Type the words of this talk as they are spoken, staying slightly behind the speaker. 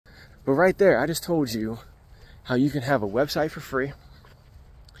But right there, I just told you how you can have a website for free,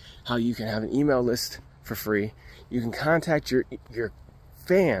 how you can have an email list for free, you can contact your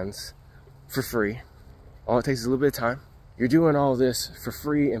fans for free. All it takes is a little bit of time. You're doing all this for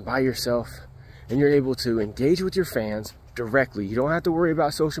free and by yourself, and you're able to engage with your fans directly. You don't have to worry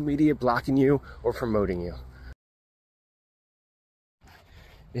about social media blocking you or promoting you.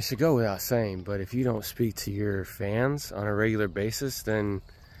 It should go without saying, but if you don't speak to your fans on a regular basis, then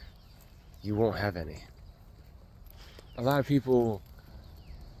you won't have any. A lot of people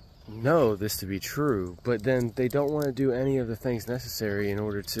know this to be true, but then they don't want to do any of the things necessary in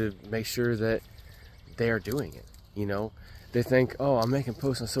order to make sure that they are doing it. You know, they think, oh, I'm making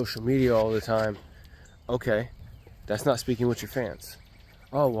posts on social media all the time. Okay, that's not speaking with your fans.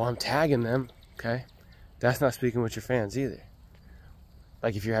 Oh, well, I'm tagging them. Okay, that's not speaking with your fans either.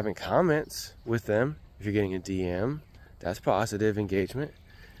 Like if you're having comments with them, if you're getting a DM, that's positive engagement.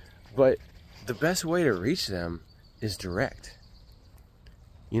 But the best way to reach them is direct.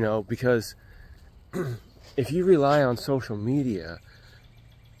 You know, because if you rely on social media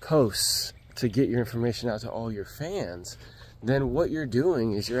posts to get your information out to all your fans, then what you're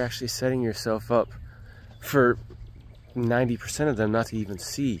doing is you're actually setting yourself up for 90% of them not to even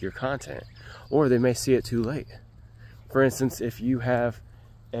see your content, or they may see it too late. For instance, if you have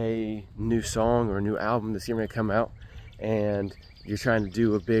a new song or a new album that's going to come out and you're trying to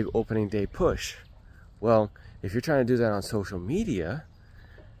do a big opening day push, well, if you're trying to do that on social media,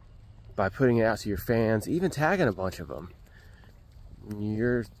 by putting it out to your fans, even tagging a bunch of them,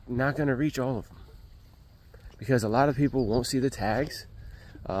 you're not going to reach all of them. Because a lot of people won't see the tags.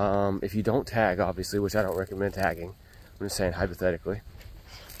 If you don't tag, obviously, which I don't recommend tagging, I'm just saying hypothetically.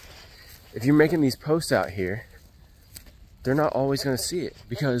 If you're making these posts out here, they're not always going to see it,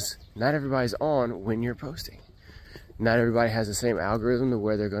 because not everybody's on when you're posting. Not everybody has the same algorithm to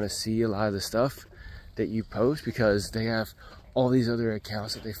where they're going to see a lot of the stuff that you post, because they have all these other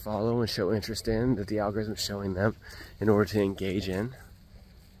accounts that they follow and show interest in, that the algorithm is showing them in order to engage in.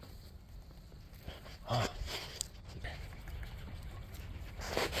 Oh.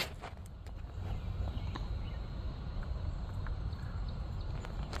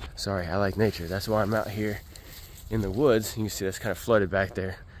 Sorry, I like nature. That's why I'm out here in the woods. You can see that's kind of flooded back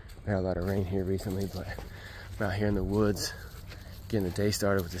there. We had a lot of rain here recently, but I'm out here in the woods getting the day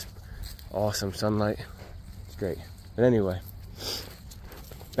started with this awesome sunlight. It's great. But anyway,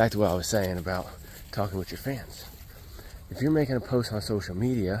 back to what I was saying about talking with your fans. If you're making a post on social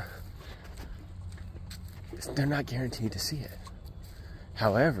media, they're not guaranteed to see it.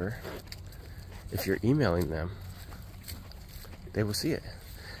 However, if you're emailing them, they will see it.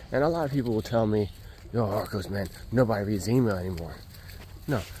 And a lot of people will tell me, yo, Arcos, man, nobody reads email anymore.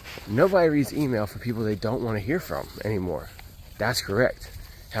 No, nobody reads email for people they don't want to hear from anymore. That's correct.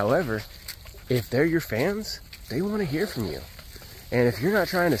 However, if they're your fans, they want to hear from you. And if you're not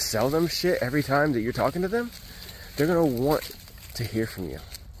trying to sell them shit every time that you're talking to them, they're going to want to hear from you.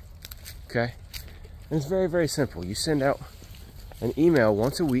 Okay? And it's very, very simple. You send out an email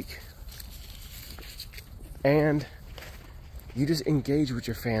once a week, and you just engage with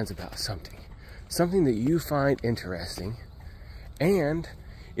your fans about something that you find interesting. And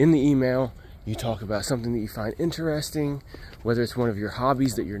in the email, you talk about something that you find interesting, whether it's one of your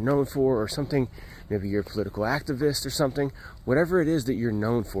hobbies that you're known for, or something, maybe you're a political activist or something. Whatever it is that you're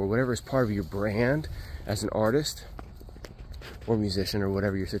known for, whatever is part of your brand as an artist or musician, or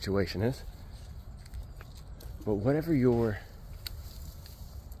whatever your situation is. But whatever you're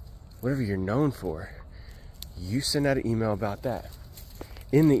known for, you send out an email about that.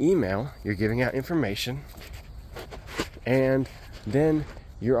 In the email, you're giving out information, and then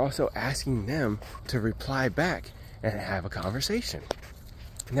you're also asking them to reply back and have a conversation.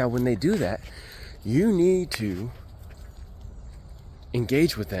 Now, when they do that, you need to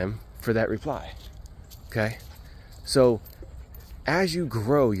engage with them for that reply. Okay? So, as you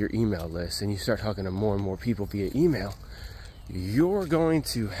grow your email list and you start talking to more and more people via email, you're going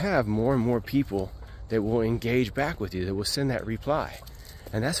to have more and more people that will engage back with you, that will send that reply.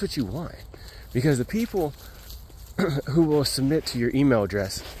 And that's what you want. Because the people who will submit to your email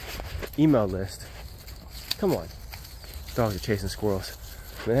list, come on, dogs are chasing squirrels.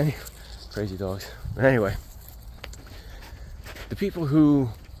 But anyway, crazy dogs. But anyway, the people who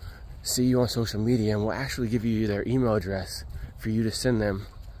see you on social media and will actually give you their email address for you to send them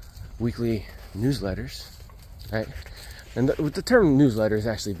weekly newsletters, right? And the term newsletter has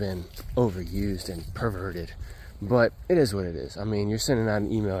actually been overused and perverted, but it is what it is. I mean, you're sending out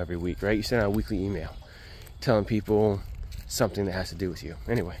an email every week, right? You send out a weekly email telling people something that has to do with you.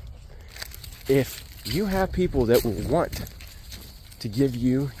 Anyway, if you have people that will want to give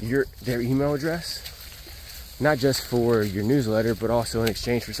you their email address, not just for your newsletter, but also in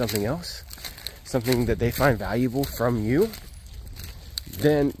exchange for something else, something that they find valuable from you,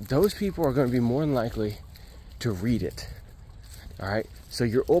 then those people are going to be more than likely to read it. All right, so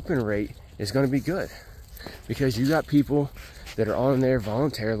your open rate is going to be good because you got people that are on there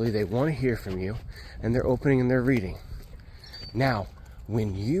voluntarily. They want to hear from you, and they're opening and they're reading. Now,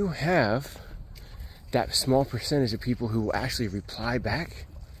 when you have that small percentage of people who will actually reply back,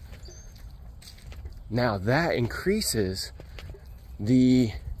 now that increases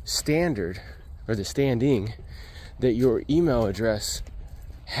the standard or the standing that your email address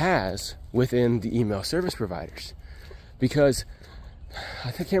has within the email service providers. Because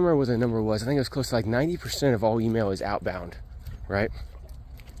I can't remember what the number was. I think it was close to like 90% of all email is outbound, right?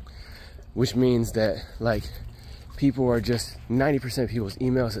 Which means that like people are just 90% of people's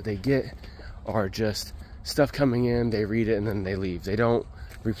emails that they get are just stuff coming in, they read it, and then they leave. They don't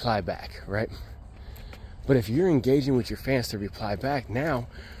reply back, right? But if you're engaging with your fans to reply back, now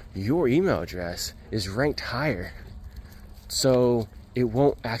your email address is ranked higher. So it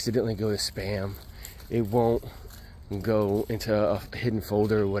won't accidentally go to spam. It won't go into a hidden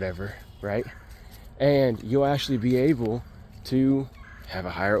folder or whatever, right? And you'll actually be able to have a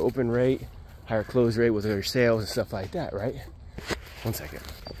higher open rate, higher close rate with your sales and stuff like that, right? One second.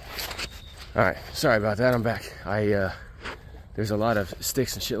 All right, sorry about that, I'm back. There's a lot of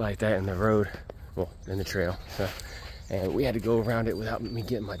sticks and shit like that in the road, well, in the trail, so, and we had to go around it without me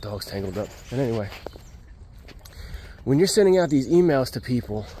getting my dogs tangled up. But anyway, when you're sending out these emails to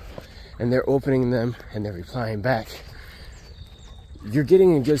people and they're opening them and they're replying back, you're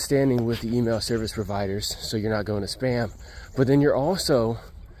getting in good standing with the email service providers, so you're not going to spam. But then you're also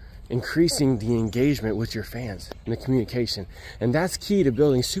increasing the engagement with your fans and the communication. And that's key to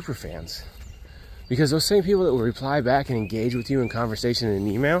building super fans. Because those same people that will reply back and engage with you in conversation in an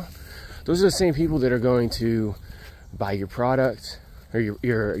email, those are the same people that are going to buy your product or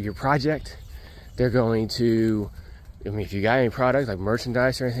your project. They're going to, I mean, if you got any product like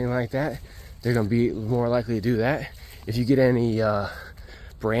merchandise or anything like that, they're going to be more likely to do that. If you get any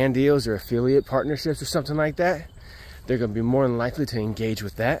brand deals or affiliate partnerships or something like that, they're going to be more than likely to engage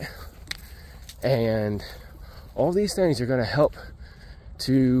with that. And all these things are going to help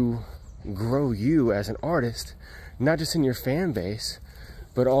to grow you as an artist, not just in your fan base,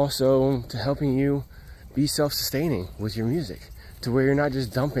 but also to helping you be self-sustaining with your music, to where you're not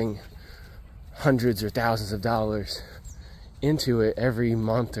just dumping hundreds or thousands of dollars into it every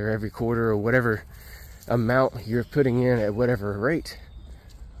month or every quarter or whatever amount you're putting in at whatever rate.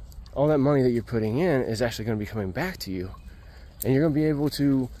 All that money that you're putting in is actually going to be coming back to you, and you're going to be able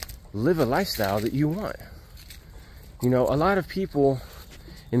to live a lifestyle that you want. You know, a lot of people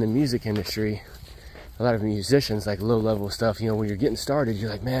in the music industry, a lot of musicians, like low-level stuff, you know, when you're getting started, you're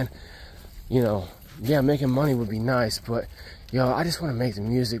like, man, you know, yeah, making money would be nice, but, yo, I just want to make the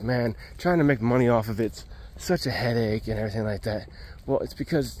music, man. Trying to make money off of it's such a headache and everything like that. Well, it's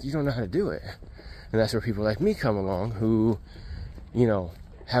because you don't know how to do it. And that's where people like me come along who, you know,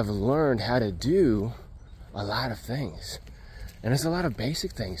 have learned how to do a lot of things. And it's a lot of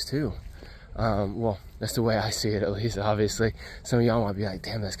basic things too. Well, that's the way I see it, at least. Obviously, some of y'all might be like,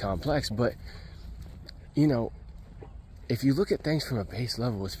 damn, that's complex. But, you know, if you look at things from a base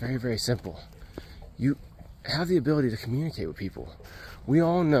level, it's very, very simple. You have the ability to communicate with people. We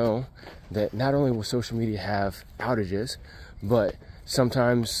all know that not only will social media have outages, but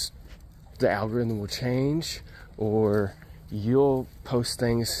sometimes the algorithm will change, or you'll post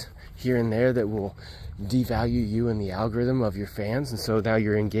things here and there that will devalue you in the algorithm of your fans, and so now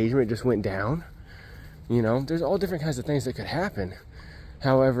your engagement just went down. You know, there's all different kinds of things that could happen.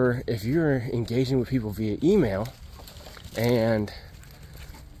 However, if you're engaging with people via email and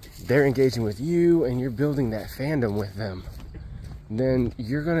they're engaging with you and you're building that fandom with them, then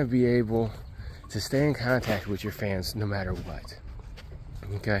you're going to be able to stay in contact with your fans no matter what.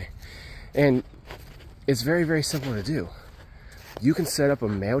 Okay? And it's very, very simple to do. You can set up a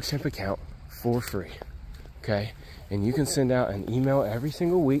MailChimp account for free. Okay? And you can send out an email every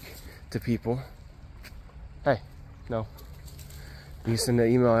single week to people. Hey, no. You can send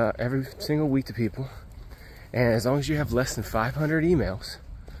an email out every single week to people. And as long as you have less than 500 emails,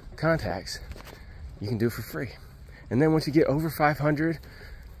 contacts, you can do it for free. And then once you get over 500,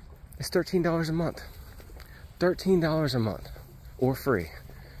 it's $13 a month. $13 a month, or free,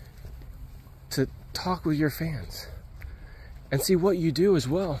 to talk with your fans. And see, what you do as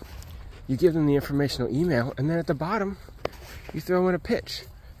well, you give them the informational email, and then at the bottom, you throw in a pitch.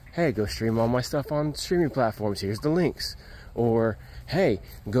 Hey, go stream all my stuff on streaming platforms. Here's the links. Or, hey,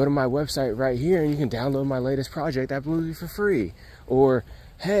 go to my website right here and you can download my latest project absolutely for free. Or,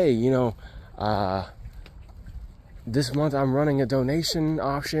 hey, you know, this month I'm running a donation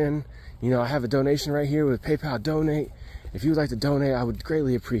option. You know, I have a donation right here with PayPal Donate. If you would like to donate, I would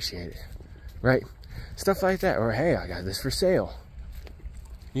greatly appreciate it, right? Stuff like that. Or, hey, I got this for sale.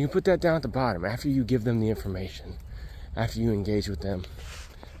 You can put that down at the bottom after you give them the information, after you engage with them,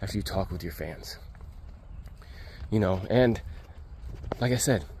 after you talk with your fans. You know, and like I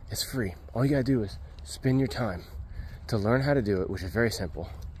said, it's free. All you gotta do is spend your time to learn how to do it, which is very simple,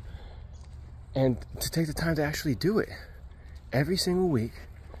 and to take the time to actually do it. Every single week,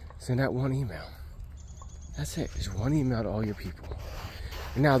 send out one email. That's it, just one email to all your people.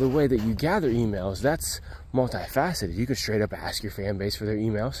 Now, the way that you gather emails, that's multifaceted. You could straight up ask your fan base for their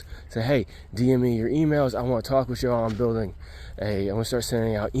emails. Say, hey, DM me your emails. I want to talk with y'all. I'm going to start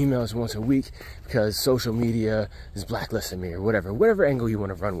sending out emails once a week because social media is blacklisting me, or whatever angle you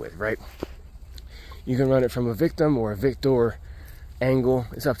want to run with, right? You can run it from a victim or a victor angle.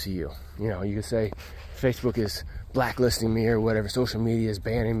 It's up to you. You know, you can say Facebook is blacklisting me or whatever. Social media is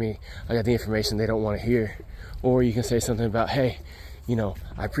banning me. I got the information they don't want to hear. Or you can say something about, hey, you know,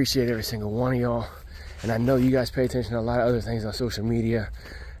 I appreciate every single one of y'all, and I know you guys pay attention to a lot of other things on social media,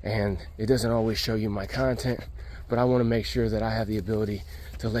 and it doesn't always show you my content, but I want to make sure that I have the ability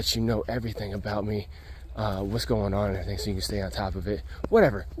to let you know everything about me, what's going on and everything, so you can stay on top of it.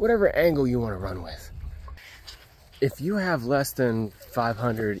 Whatever angle you want to run with. If you have less than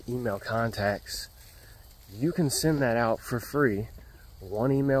 500 email contacts, you can send that out for free,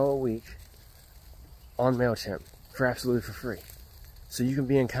 one email a week on MailChimp for absolutely for free. So you can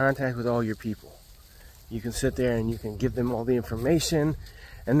be in contact with all your people. You can sit there and you can give them all the information.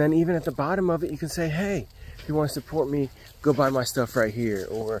 And then even at the bottom of it, you can say, hey, if you want to support me, go buy my stuff right here.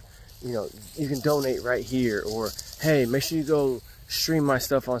 Or, you know, you can donate right here. Or, hey, make sure you go stream my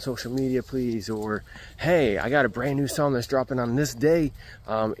stuff on social media, please. Or, hey, I got a brand new song that's dropping on this day.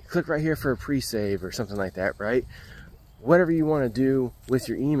 Click right here for a pre-save or something like that, right? Whatever you want to do with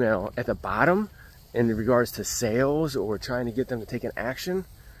your email at the bottom, in regards to sales or trying to get them to take an action,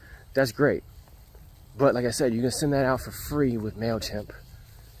 that's great. But like I said, you can send that out for free with MailChimp.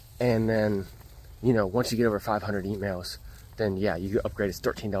 And then, you know, once you get over 500 emails, then yeah, you can upgrade. It's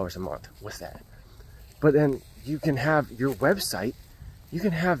 $13 a month. What's that? But then you can have your website, you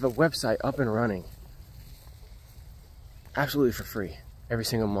can have the website up and running absolutely for free every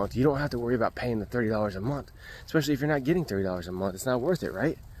single month. You don't have to worry about paying the $30 a month, especially if you're not getting $30 a month. It's not worth it,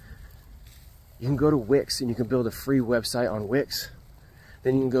 right? You can go to Wix and you can build a free website on Wix.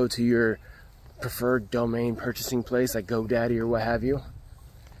 Then you can go to your preferred domain purchasing place like GoDaddy or what have you.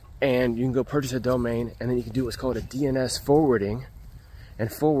 And you can go purchase a domain, and then you can do what's called a DNS forwarding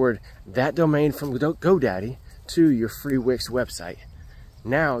and forward that domain from GoDaddy to your free Wix website.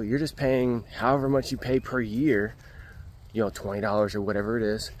 Now you're just paying however much you pay per year, you know, $20 or whatever it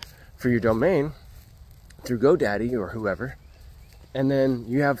is for your domain through GoDaddy or whoever. And then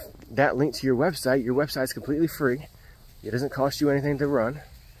you have that link to your website. Your website's completely free. It doesn't cost you anything to run.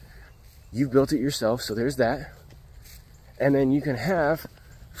 You've built it yourself, so there's that. And then you can have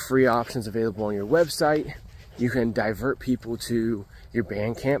free options available on your website. You can divert people to your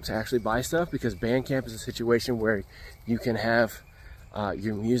Bandcamp to actually buy stuff, because Bandcamp is a situation where you can have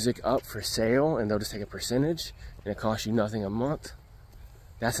your music up for sale and they'll just take a percentage and it costs you nothing a month.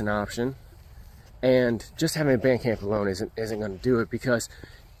 That's an option. And just having a Bandcamp alone isn't going to do it, because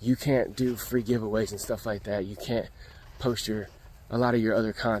you can't do free giveaways and stuff like that. You can't post a lot of your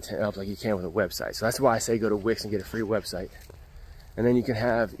other content up like you can with a website. So that's why I say go to Wix and get a free website. And then you can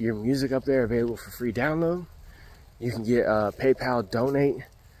have your music up there available for free download. You can get PayPal Donate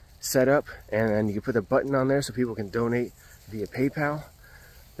set up, and then you can put a button on there so people can donate via PayPal.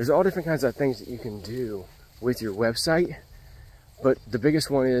 There's all different kinds of things that you can do with your website, but the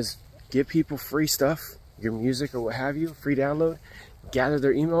biggest one is give people free stuff, your music or what have you, free download, gather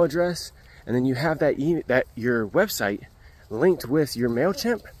their email address, and then you have that your website linked with your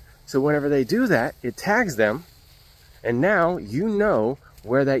MailChimp. So whenever they do that, it tags them, and now you know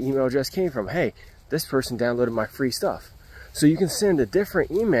where that email address came from. Hey, this person downloaded my free stuff. So you can send a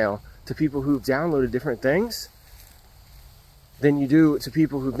different email to people who've downloaded different things than you do to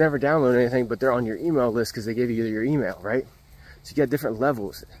people who've never downloaded anything, but they're on your email list because they gave you your email, right? So you got different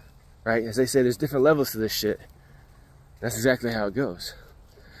levels, right? As they say, there's different levels to this shit. That's exactly how it goes.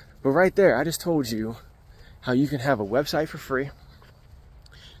 But right there, I just told you how you can have a website for free,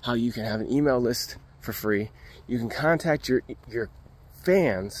 how you can have an email list for free, you can contact your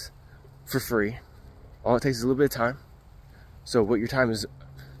fans for free. All it takes is a little bit of time. So what your time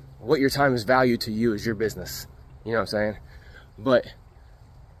is valued to you is your business. You know what I'm saying? But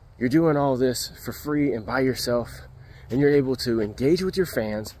you're doing all this for free and by yourself, and you're able to engage with your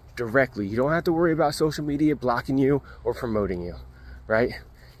fans directly. You don't have to worry about social media blocking you or promoting you, right?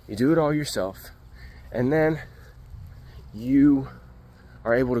 You do it all yourself. And then you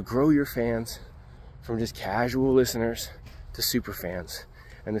are able to grow your fans from just casual listeners to super fans.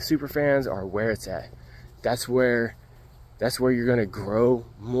 And the super fans are where it's at. That's where you're gonna grow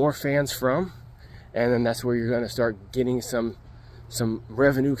more fans from. And then that's where you're gonna start getting some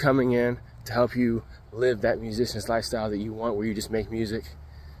revenue coming in to help you live that musician's lifestyle that you want, where you just make music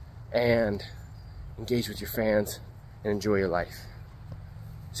and engage with your fans and enjoy your life.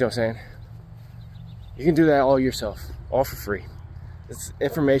 See what I'm saying? You can do that all yourself, all for free. It's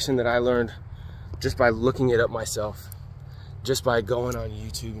information that I learned just by looking it up myself, just by going on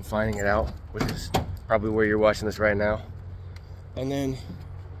YouTube and finding it out, which is probably where you're watching this right now. And then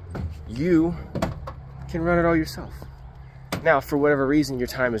you can run it all yourself. Now, for whatever reason your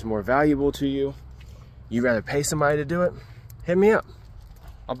time is more valuable to you, you'd rather pay somebody to do it, hit me up.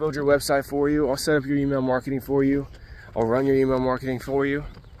 I'll build your website for you. I'll set up your email marketing for you. I'll run your email marketing for you.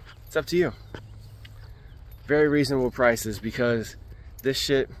 It's up to you. Very reasonable prices, because this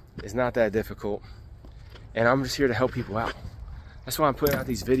shit is not that difficult. And I'm just here to help people out. That's why I'm putting out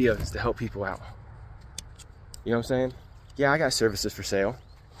these videos, to help people out. You know what I'm saying? Yeah, I got services for sale.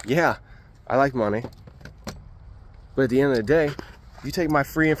 Yeah, I like money. But at the end of the day, you take my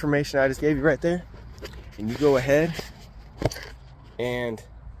free information I just gave you right there, and you go ahead and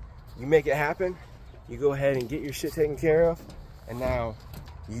you make it happen. You go ahead and get your shit taken care of, and now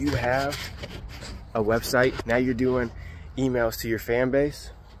you have a website. Now you're doing emails to your fan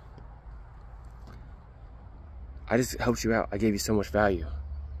base. I just helped you out. I gave you so much value.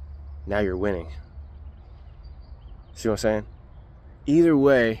 Now you're winning. See what I'm saying? Either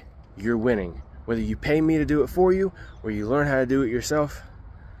way, you're winning. Whether you pay me to do it for you or you learn how to do it yourself,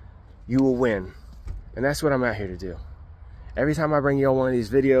 you will win. And that's what I'm out here to do. Every time I bring you on one of these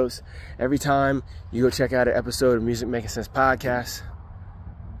videos, every time you go check out an episode of Music Making Sense Podcast,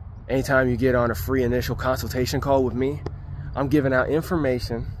 anytime you get on a free initial consultation call with me, I'm giving out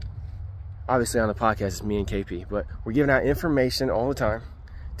information. Obviously on the podcast it's me and KP, but we're giving out information all the time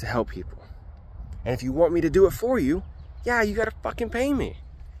to help people. And if you want me to do it for you, yeah, you gotta fucking pay me.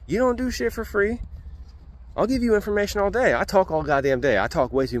 You don't do shit for free. I'll give you information all day. I talk all goddamn day. I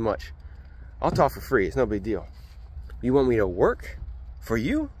talk way too much. I'll talk for free. It's no big deal. You want me to work for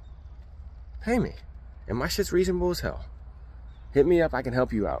you? Pay me. And my shit's reasonable as hell. Hit me up. I can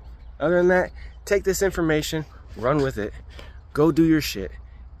help you out. Other than that, take this information, run with it, go do your shit.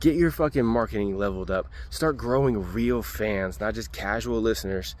 Get your fucking marketing leveled up. Start growing real fans, not just casual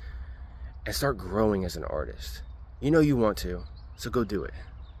listeners, and start growing as an artist. You know you want to, so go do it.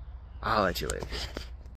 I'll let you later.